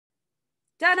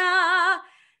Ta-da!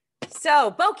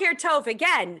 So, Boker Tov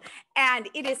again, and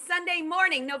it is Sunday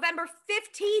morning, November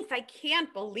 15th. I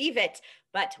can't believe it,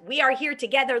 but we are here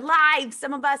together live,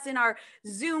 some of us in our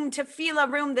Zoom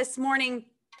Tifillah room this morning,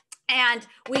 and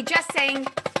we just sang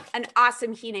an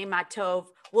awesome Hine Matov.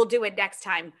 We'll do it next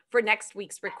time for next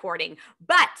week's recording,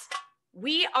 but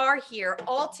we are here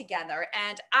all together,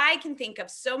 and I can think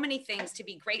of so many things to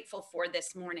be grateful for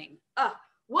this morning.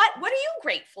 What are you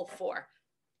grateful for?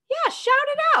 Yeah, shout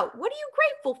it out. What are you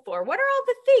grateful for? What are all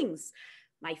the things?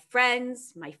 My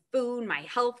friends, my food, my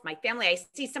health, my family. I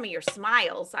see some of your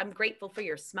smiles. I'm grateful for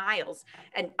your smiles.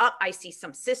 And I see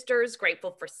some sisters,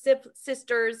 grateful for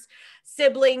sisters,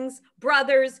 siblings,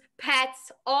 brothers,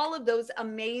 pets, all of those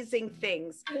amazing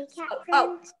things. Kitty cat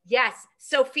Oh, friends. yes.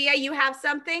 Sophia, you have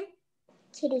something?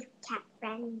 Kitty cat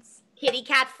friends. Kitty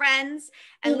cat friends.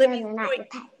 And Even Libby's though they're not your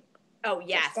pet. Oh,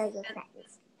 yes. They're still your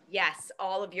friends. Yes,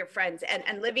 all of your friends.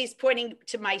 And Libby's pointing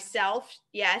to myself.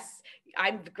 Yes,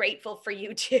 I'm grateful for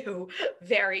you too.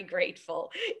 Very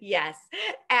grateful. Yes.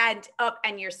 And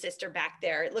your sister back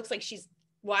there. It looks like she's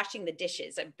washing the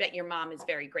dishes. I bet your mom is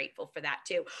very grateful for that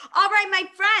too. All right, my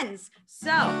friends.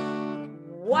 So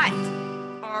what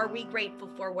are we grateful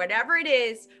for? Whatever it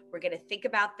is, we're going to think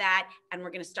about that and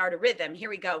we're going to start a rhythm. Here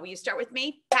we go. Will you start with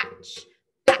me? Patch,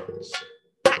 patch,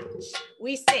 patch.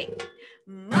 We sing.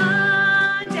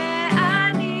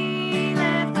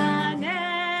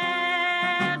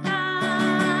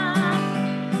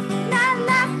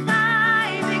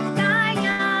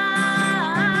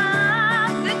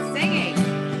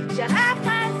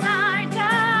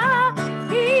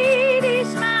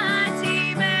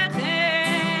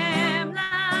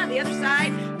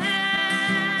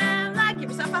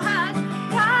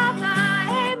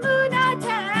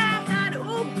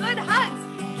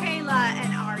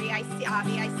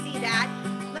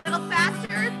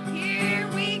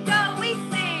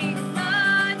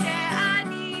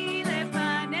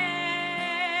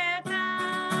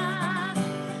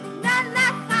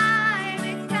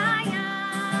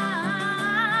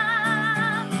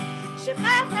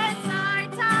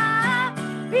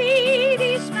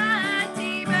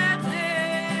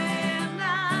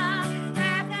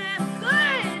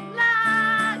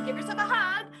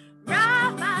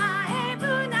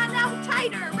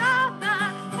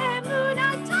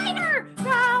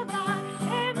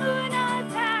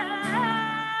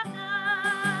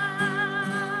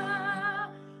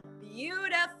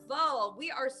 We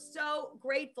are so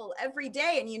grateful every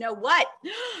day. And you know what?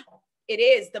 It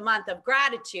is the month of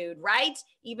gratitude, right?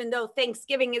 Even though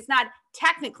Thanksgiving is not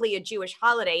technically a Jewish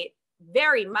holiday, it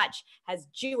very much has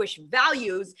Jewish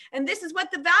values. And this is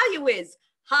what the value is.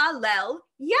 Hallel,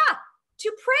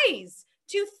 to praise,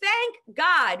 to thank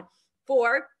God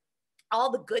for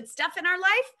all the good stuff in our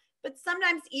life, but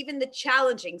sometimes even the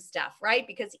challenging stuff, right?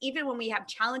 Because even when we have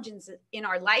challenges in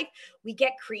our life, we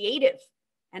get creative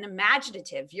and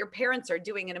imaginative. Your parents are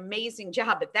doing an amazing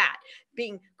job at that,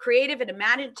 being creative and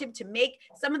imaginative to make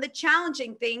some of the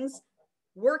challenging things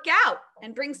work out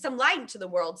and bring some light into the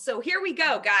world. So here we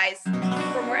go, guys.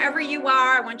 From wherever you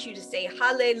are, I want you to say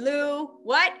hallelujah.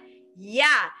 What?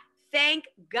 Yeah. Thank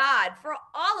God for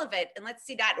all of it. And let's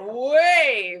see that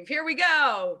wave. Here we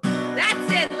go. That's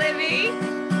it, Livy.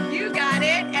 You got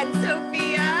it. And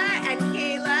Sophia and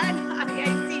Kayla and Javi,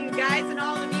 I see you guys and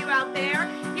all of you out there.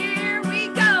 Here we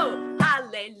go.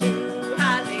 Hallelujah,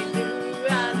 hallelujah,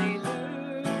 hallelujah,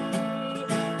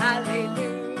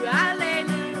 hallelujah,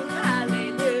 hallelujah,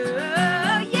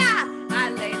 hallelujah,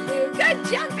 hallelujah. Good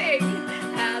jumping.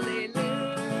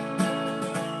 Hallelujah,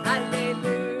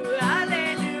 hallelujah,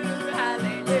 hallelujah,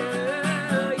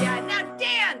 hallelujah. Now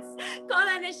dance. Kol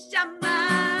haneshama.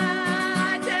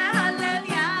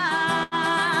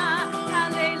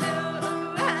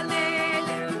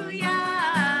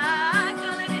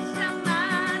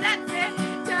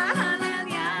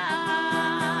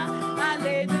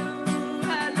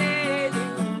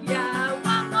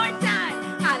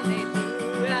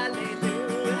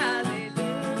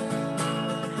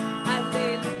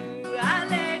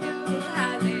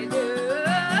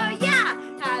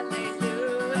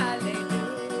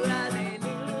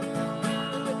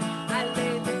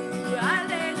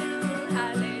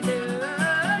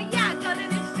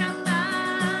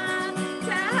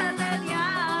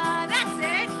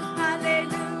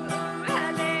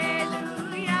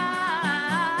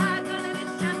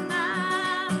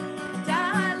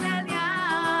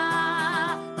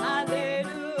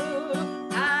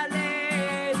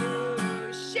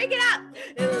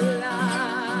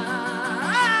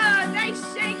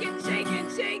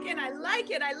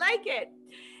 I like it.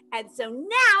 And so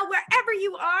now, wherever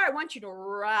you are, I want you to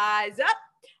rise up.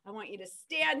 I want you to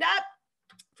stand up.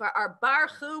 for our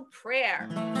Baruch prayer.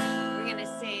 We're going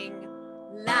to sing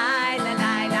la la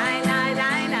la la la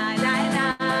la la la la.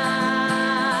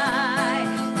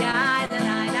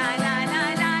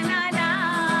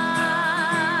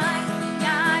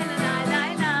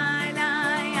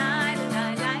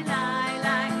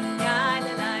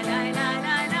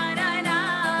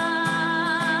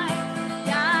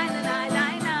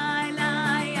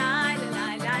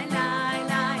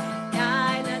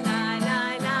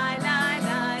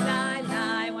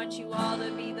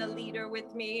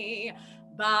 With me,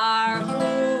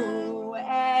 Baruch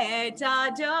et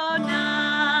Adonai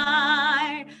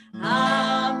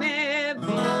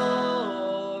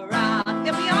Hamevorach.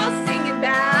 Then we all sing it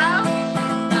back.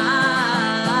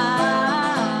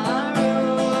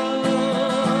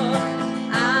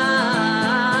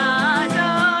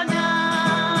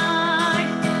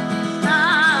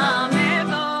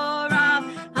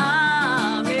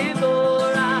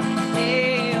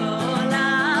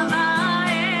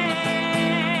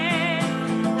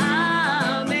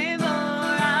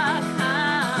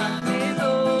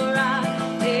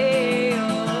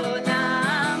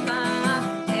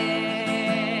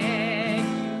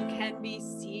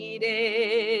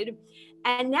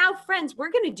 And now, friends, we're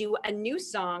going to do a new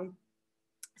song.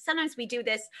 Sometimes we do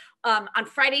this on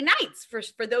Friday nights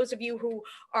for those of you who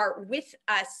are with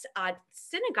us at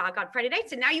synagogue on Friday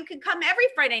nights. And now you can come every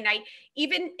Friday night,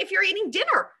 even if you're eating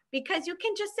dinner, because you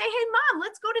can just say, hey, Mom,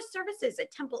 let's go to services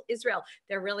at Temple Israel.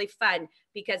 They're really fun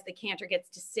because the cantor gets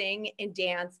to sing and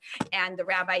dance, and the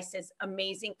rabbi says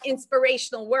amazing,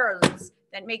 inspirational words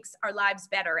that makes our lives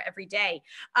better every day.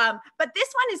 But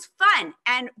this one is fun,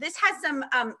 and this has some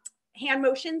hand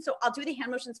motions. So I'll do the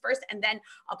hand motions first, and then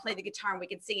I'll play the guitar and we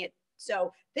can sing it.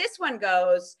 So this one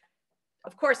goes,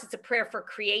 of course, it's a prayer for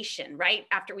creation, right?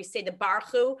 After we say the Baruch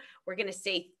Hu, we're going to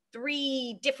say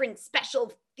 3 different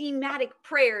special thematic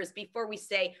prayers before we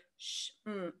say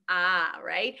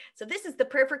right? So this is the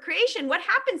prayer for creation. What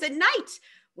happens at night?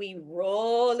 We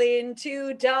roll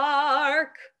into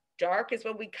dark. Dark is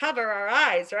when we cover our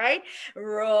eyes, right?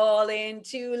 Roll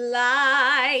into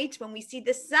light when we see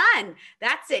the sun.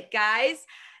 That's it, guys.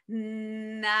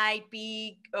 Night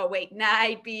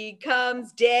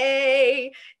becomes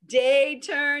day. Day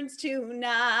turns to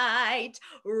night.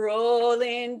 Roll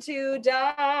into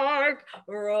dark.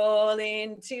 Roll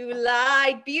into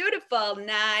light. Beautiful.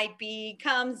 Night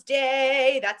becomes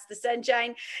day. That's the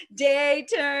sunshine. Day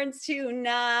turns to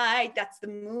night. That's the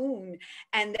moon.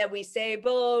 And then we say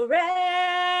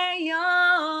Borei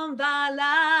Yom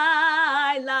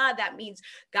V'Layla. That means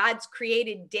God's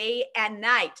created day and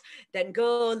night. Then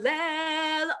Golel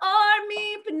Or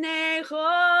Mipnei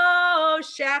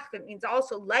Choshech. That means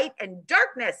also light and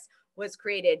darkness was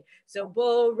created. So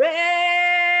Golel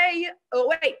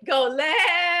Or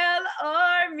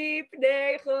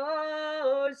Mipnei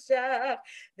Choshech.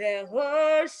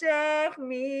 Ve'Choshech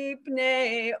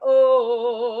Mipnei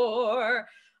Or.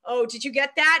 Oh, did you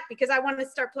get that? Because I want to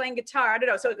start playing guitar. I don't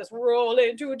know. So it goes roll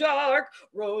into dark,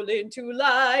 roll into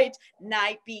light.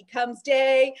 Night becomes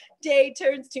day, day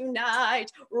turns to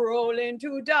night. Roll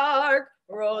into dark,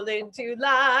 roll into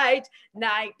light.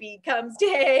 Night becomes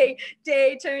day,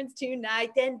 day turns to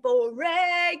night. Then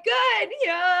Borei good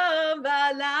Yom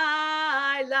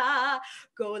V'Layla.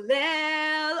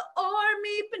 Golel Or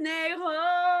Mipnei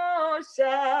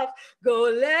Choshech.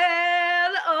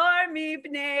 Golel Or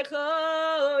Mipnei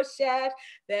Choshech.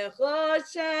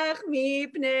 Ve'Choshech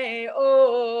Mipnei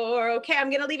Or. Okay, I'm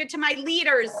going to leave it to my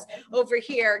leaders over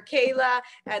here, Kayla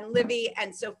and Livy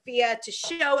and Sophia, to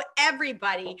show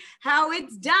everybody how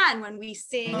it's done when we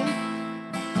sing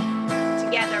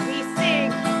together. We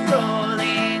sing, roll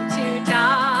into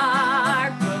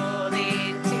dark, roll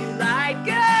into light.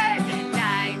 Good.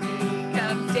 Night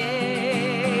becomes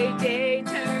day, day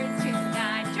turns to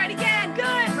night. Try it again.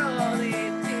 Good. Roll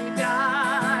into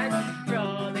dark,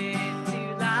 roll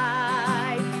into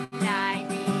light. Night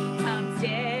becomes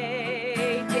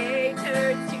day, day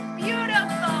turns to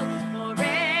beautiful.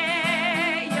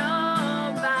 Borei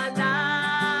Yom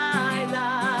V'Layla.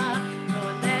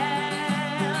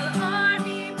 Golel Or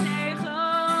Mipnei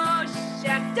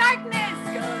Choshech.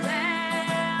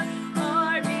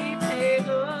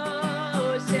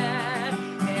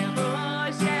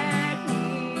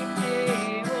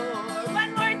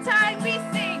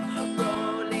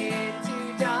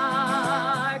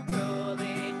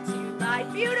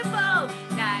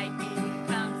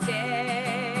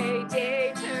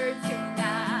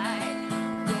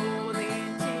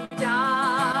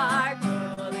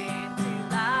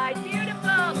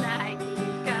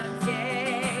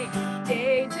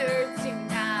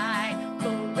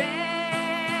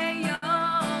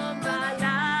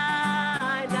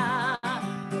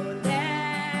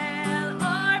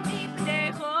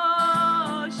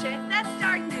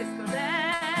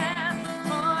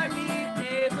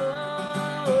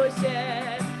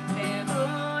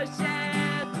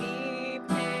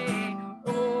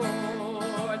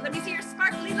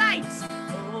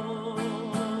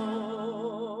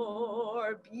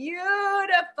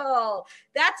 Beautiful.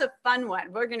 That's a fun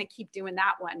one. We're going to keep doing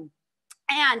that one.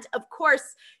 And of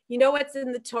course, you know what's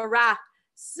in the Torah?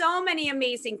 So many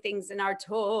amazing things in our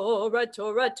Torah,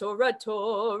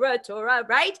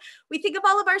 right? We think of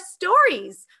all of our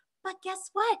stories, but guess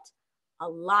what? A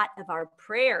lot of our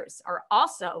prayers are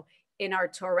also in our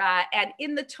Torah. And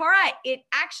in the Torah, it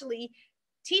actually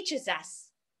teaches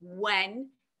us when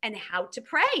and how to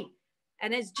pray.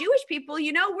 And as Jewish people,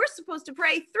 you know, we're supposed to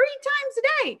pray 3 times a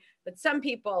day. But some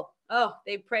people, oh,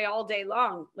 they pray all day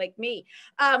long, like me.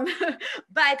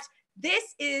 But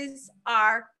this is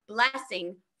our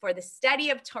blessing for the study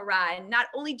of Torah. And not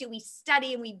only do we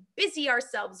study and we busy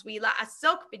ourselves, we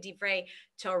la'asok b'divrei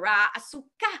Torah,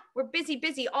 asukah, we're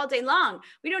busy all day long.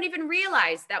 We don't even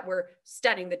realize that we're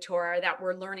studying the Torah, that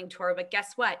we're learning Torah. But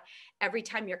guess what? Every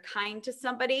time you're kind to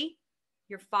somebody,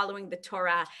 you're following the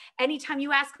Torah. Anytime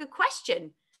you ask a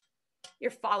question,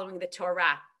 you're following the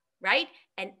Torah, right?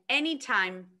 And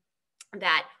anytime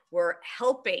that we're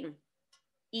helping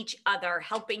each other,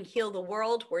 helping heal the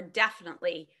world, we're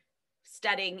definitely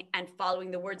studying and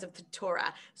following the words of the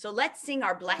Torah. So let's sing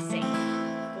our blessing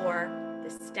for the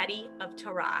study of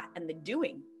Torah and the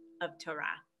doing of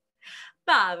Torah.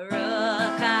 Baruch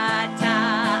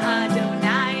atah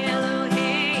Adonai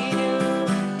Eloheinu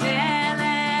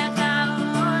melech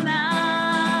haolam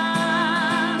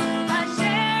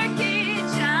asher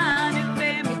kitshanu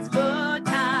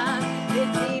b'mitzvotav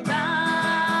v'tzivanu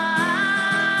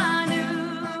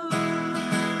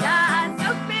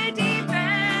la'asok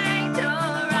b'divrei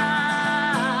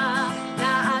Torah,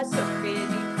 la'asok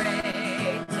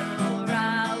b'divrei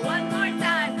Torah. One more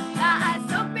time,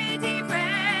 la'asok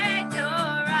b'divrei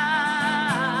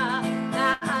Torah,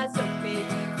 la'asok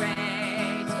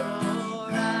b'divrei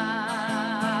Torah.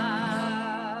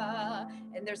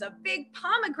 And there's a big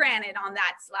pomegranate on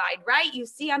that slide, right? You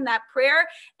see on that prayer,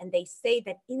 and they say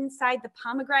that inside the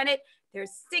pomegranate,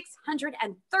 there's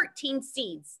 613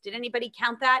 seeds. Did anybody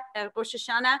count that at Rosh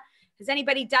Hashanah? Has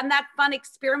anybody done that fun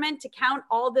experiment to count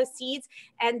all the seeds?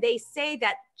 And they say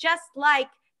that just like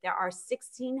there are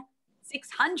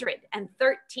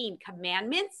 613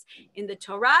 commandments in the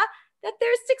Torah, that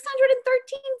there's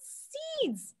 613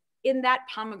 seeds in that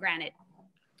pomegranate.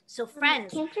 So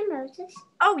friends. Cantor Moses?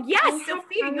 Oh I yes, had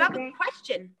Sophia, you have a pomegranate.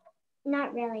 question.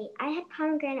 Not really. I had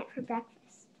pomegranate for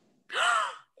breakfast.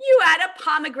 You had a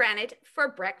pomegranate for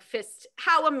breakfast.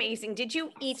 How amazing. Did you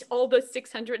eat all the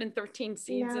 613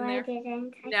 seeds in there? No, I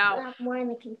didn't. I No. still have more in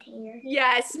the container.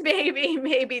 Yes,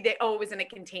 maybe they, oh, it was in a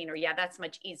container. Yeah, that's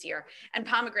much easier. And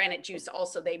pomegranate juice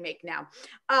also they make now.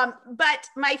 But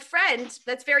my friend,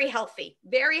 that's very healthy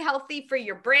for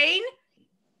your brain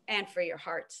and for your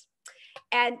heart.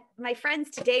 And my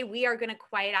friends, today we are going to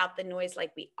quiet out the noise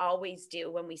like we always do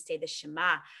when we say the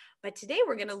Shema. But today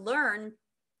we're going to learn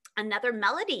another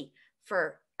melody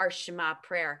for our Shema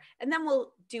prayer. And then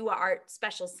we'll do our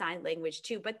special sign language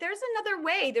too. But there's another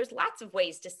way. There's lots of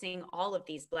ways to sing all of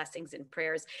these blessings and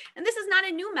prayers. And this is not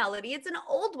a new melody. It's an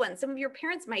old one. Some of your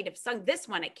parents might have sung this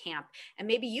one at camp, and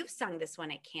maybe you've sung this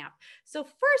one at camp. So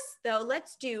first though,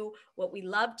 let's do what we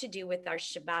love to do with our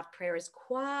Shabbat prayers.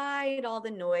 Quiet all the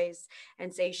noise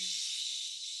and say shh,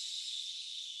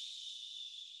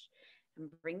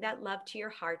 and bring that love to your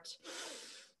heart.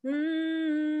 Now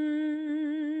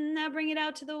bring it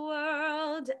out to the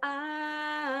world.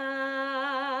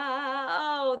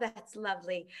 Oh, that's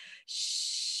lovely. Shh.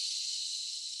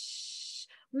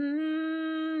 One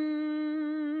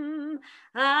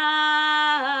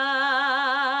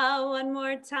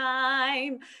more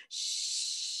time. Shh.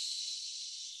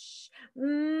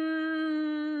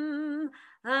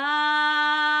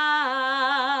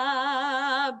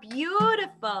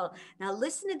 Beautiful. Now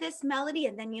listen to this melody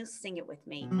and then you'll sing it with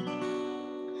me.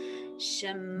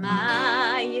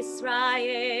 Shema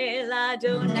Yisrael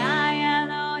Adonai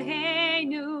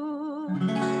Eloheinu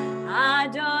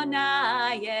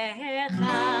Adonai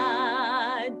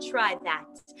Echad. Try that.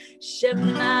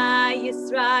 Shema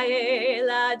Yisrael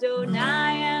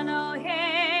Adonai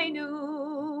Eloheinu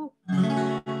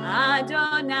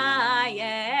Adonai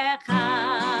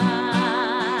Echad.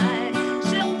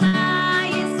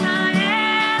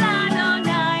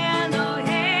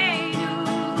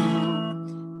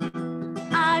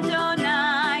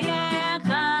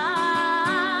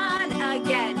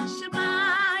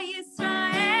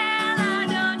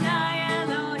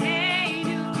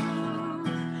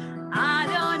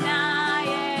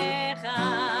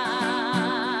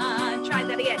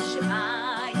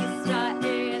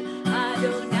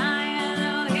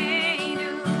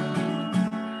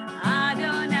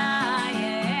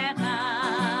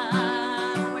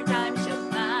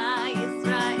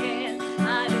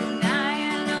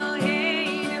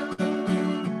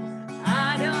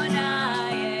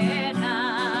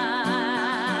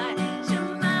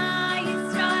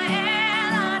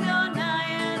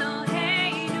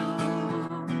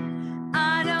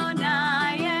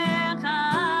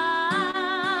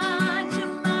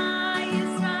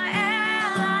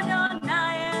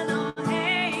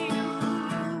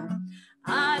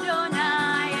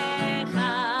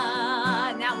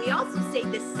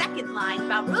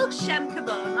 Baruch Shem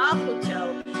Kavod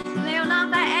Malchuto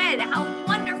Leolam Va'ed. How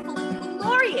wonderful and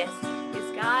glorious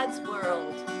is God's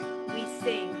world. We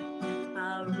sing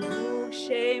Baruch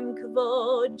Shem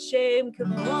Kavod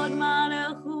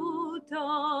Malachuto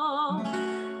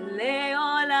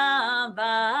Leolam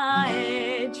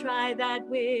Va'ed. Try that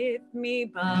with me.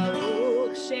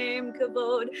 Baruch Shem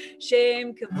Kavod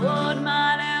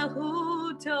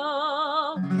Malachuto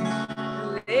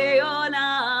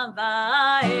Leolam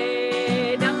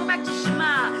Va'ed. Now go back to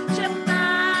Shema.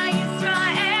 Shema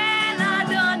Yisrael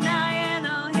Adonai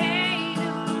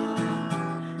Eloheinu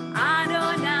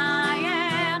Adonai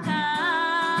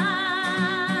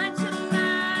Echad. Shema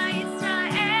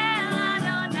Yisrael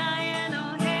Adonai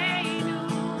Eloheinu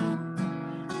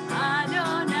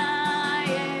Adonai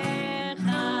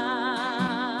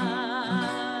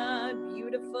Echad.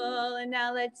 Beautiful. And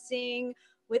now let's sing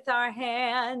with our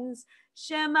hands.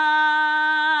 Shema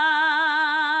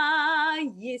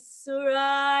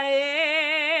Yisrael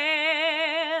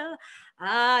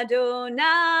Adonai.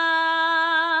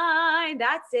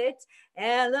 That's it.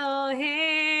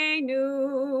 Eloheinu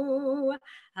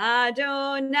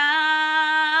Adonai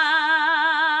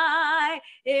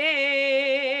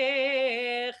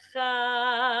Echad.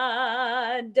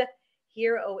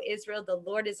 Hear, O Israel, the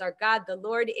Lord is our God. The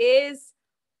Lord is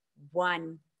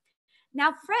one.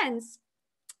 Now, friends,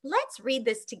 let's read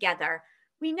this together.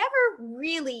 We never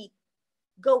really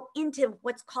go into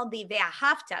what's called the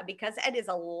Ve'ahavta because it is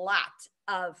a lot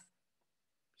of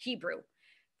Hebrew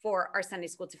for our Sunday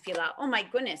school tefillah. Oh my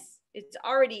goodness, it's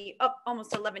already up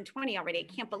almost 11:20 already. I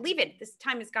can't believe it. This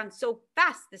time has gone so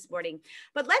fast this morning.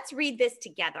 But let's read this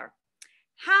together.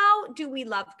 How do we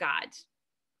love God?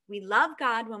 We love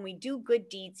God when we do good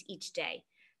deeds each day.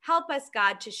 Help us,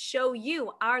 God, to show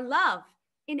you our love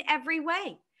in every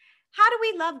way. How do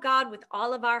we love God with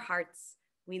all of our hearts?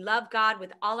 We love God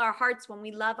with all our hearts when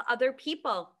we love other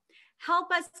people.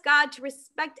 Help us, God, to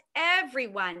respect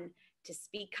everyone, to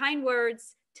speak kind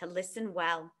words, to listen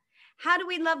well. How do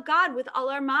we love God with all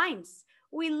our minds?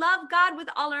 We love God with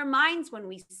all our minds when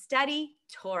we study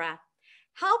Torah.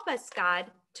 Help us,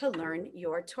 God, to learn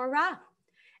your Torah.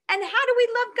 And how do we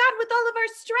love God with all of our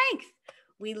strength?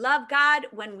 We love God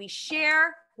when we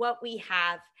share what we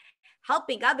have.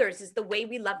 Helping others is the way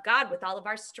we love God with all of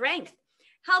our strength.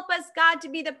 Help us, God, to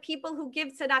be the people who give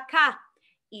tzedakah.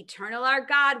 Eternal our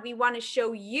God, we want to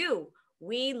show you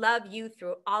we love you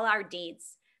through all our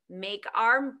deeds. Make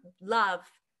our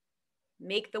love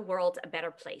make the world a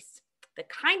better place. The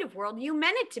kind of world you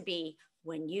meant it to be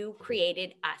when you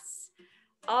created us.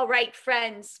 All right,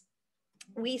 friends.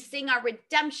 We sing our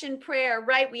redemption prayer,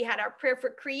 right? We had our prayer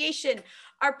for creation,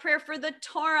 our prayer for the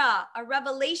Torah, our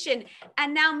revelation,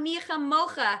 and now Micha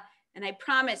Mocha. And I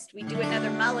promised we'd do another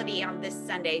melody on this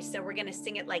Sunday. So we're going to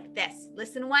sing it like this.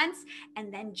 Listen once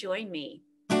and then join me.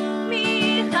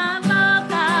 Micha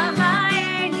Mocha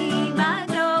Va'eni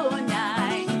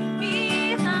Madonai,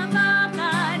 Micha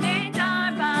Mocha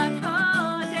Nedar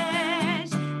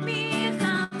B'Kodesh,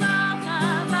 Micha Mocha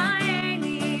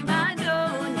Va'eni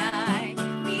Madonai,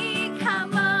 Micha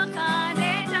Mocha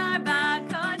Nedar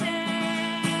B'Kodesh,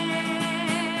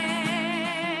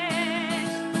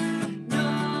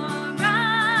 Nora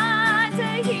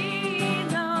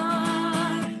Tehillah,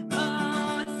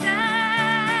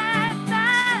 Oseh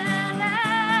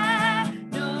Melech,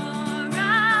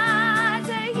 Nora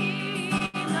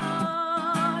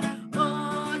Tehillah,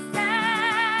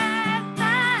 Oseh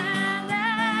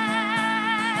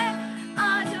Melech,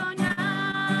 Adonai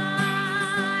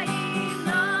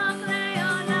Imloch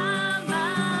Le'olam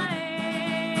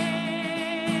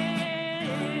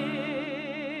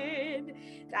Va'ed.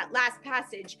 That last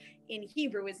passage in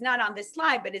Hebrew is not on this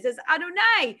slide, but it says,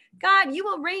 Adonai, God, you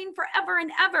will reign forever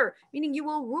and ever, meaning you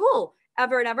will rule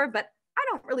ever and ever. But I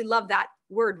don't really love that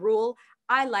word rule.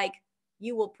 I like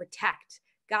you will protect.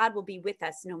 God will be with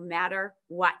us no matter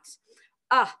what.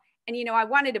 And you know, I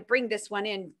wanted to bring this one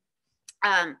in.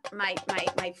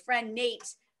 My friend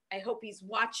Nate, I hope he's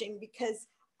watching because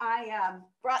I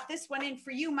brought this one in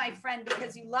for you, my friend,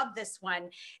 because you love this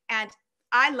one. And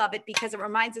I love it because it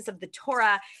reminds us of the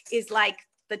Torah is like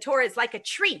a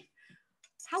tree.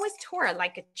 How is Torah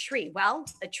like a tree? Well,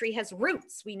 a tree has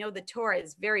roots. We know the Torah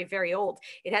is very, very old.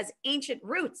 It has ancient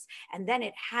roots. And then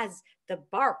it has the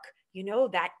bark, you know,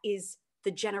 that is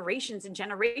the generations and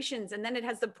generations. And then it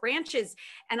has the branches.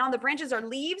 And on the branches are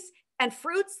leaves and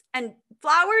fruits and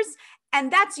flowers.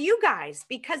 And that's you guys,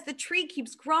 because the tree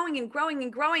keeps growing and growing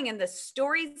and growing. And the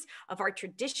stories of our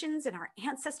traditions and our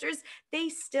ancestors, they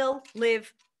still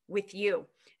live with you.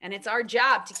 And it's our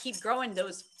job to keep growing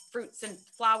those fruits and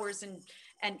flowers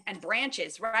and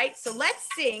branches, right? So let's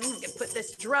sing. I'm gonna put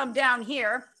this drum down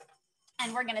here,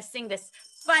 and we're gonna sing this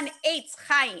fun Eitz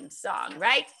Chaim song,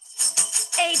 right?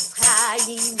 Eitz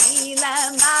Chaim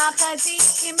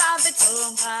milamachazim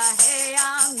b'tomcha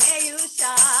he'am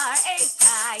meyushar. Eitz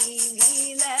Chaim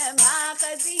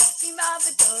milamachazim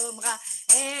b'tomcha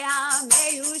he'am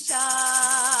meyushar.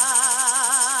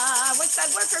 What's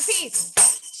that word for peace?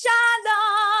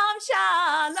 Shalom,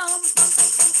 shalom,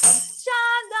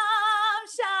 shalom,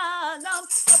 shalom,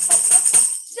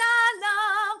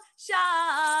 shalom,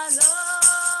 shalom.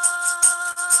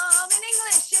 In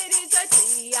English, it is a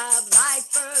tree of life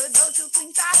for those who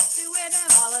cling fast to it,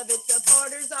 and all of its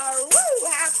supporters are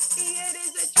happy. It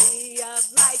is a tree of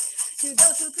life to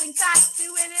those who cling fast to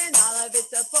it, and all of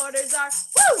its supporters are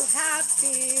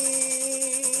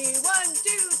happy. 1,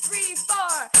 2, 3,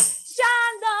 4.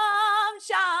 Shalom,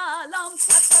 shalom,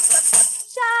 shalom,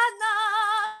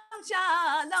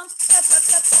 shalom,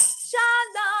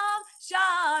 shalom,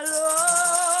 shalom.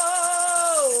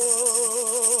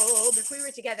 If we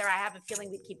were together, I have a feeling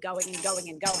we'd keep going and going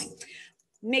and going.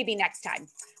 Maybe next time.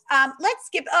 Let's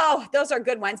skip. Oh, those are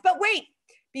good ones. But wait,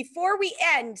 before we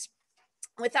end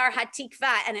with our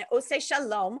Hatikva and an Oseh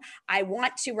Shalom, I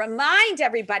want to remind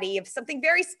everybody of something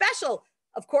very special.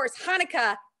 Of course,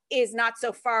 Hanukkah is not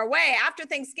so far away. After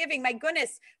Thanksgiving, my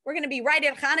goodness, we're going to be right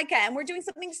at Hanukkah, and we're doing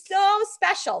something so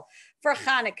special for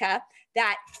Hanukkah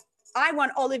that I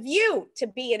want all of you to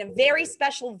be in a very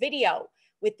special video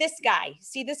with this guy.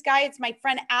 See this guy? It's my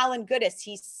friend Alan Goodis.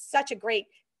 He's such a great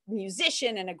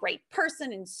musician and a great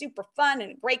person and super fun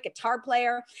and a great guitar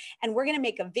player. And we're going to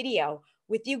make a video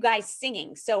with you guys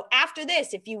singing. So after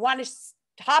this, if you want to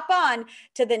hop on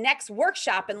to the next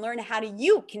workshop and learn how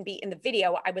you can be in the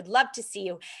video, I would love to see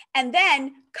you. And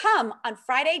then come on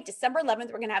Friday, December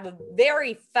 11th, we're going to have a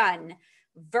very fun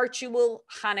virtual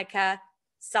Hanukkah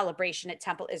celebration at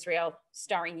Temple Israel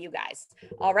starring you guys.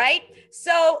 All right.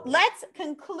 So let's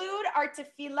conclude our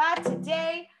Tifillah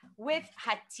today with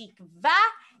Hatikva.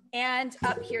 And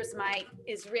up here's my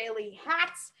Israeli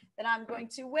hat that I'm going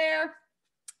to wear.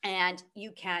 And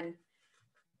you can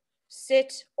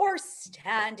sit or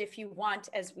stand if you want,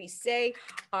 as we say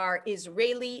our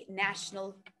Israeli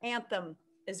national anthem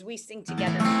as we sing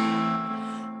together.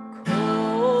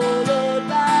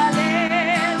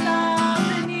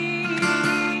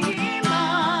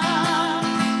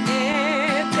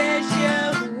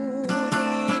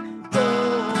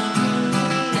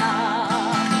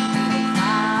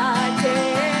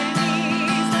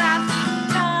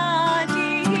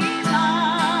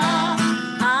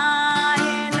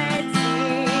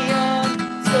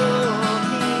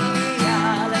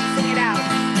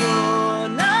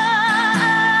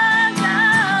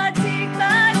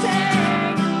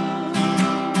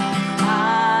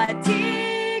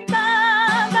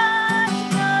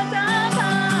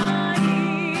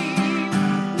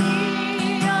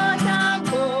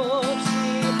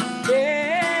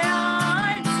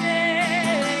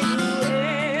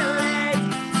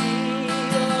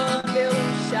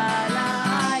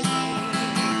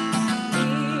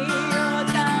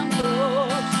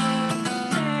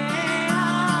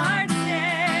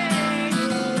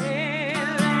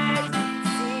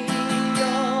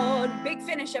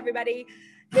 Everybody.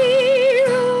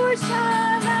 Oh,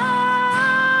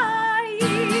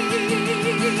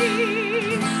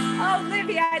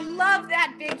 Livia, I love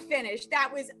that big finish.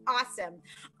 That was awesome.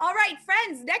 All right,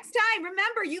 friends, next time,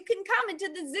 remember, you can come into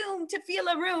the Zoom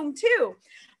Tifillah room too.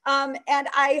 And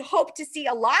I hope to see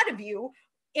a lot of you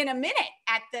in a minute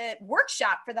at the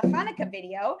workshop for the Hanukkah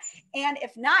video. And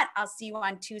if not, I'll see you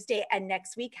on Tuesday and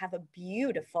next week. Have a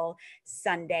beautiful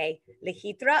Sunday.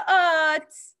 Lehitraot.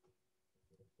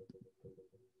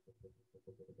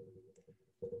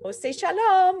 Oseh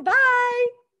Shalom. Bye.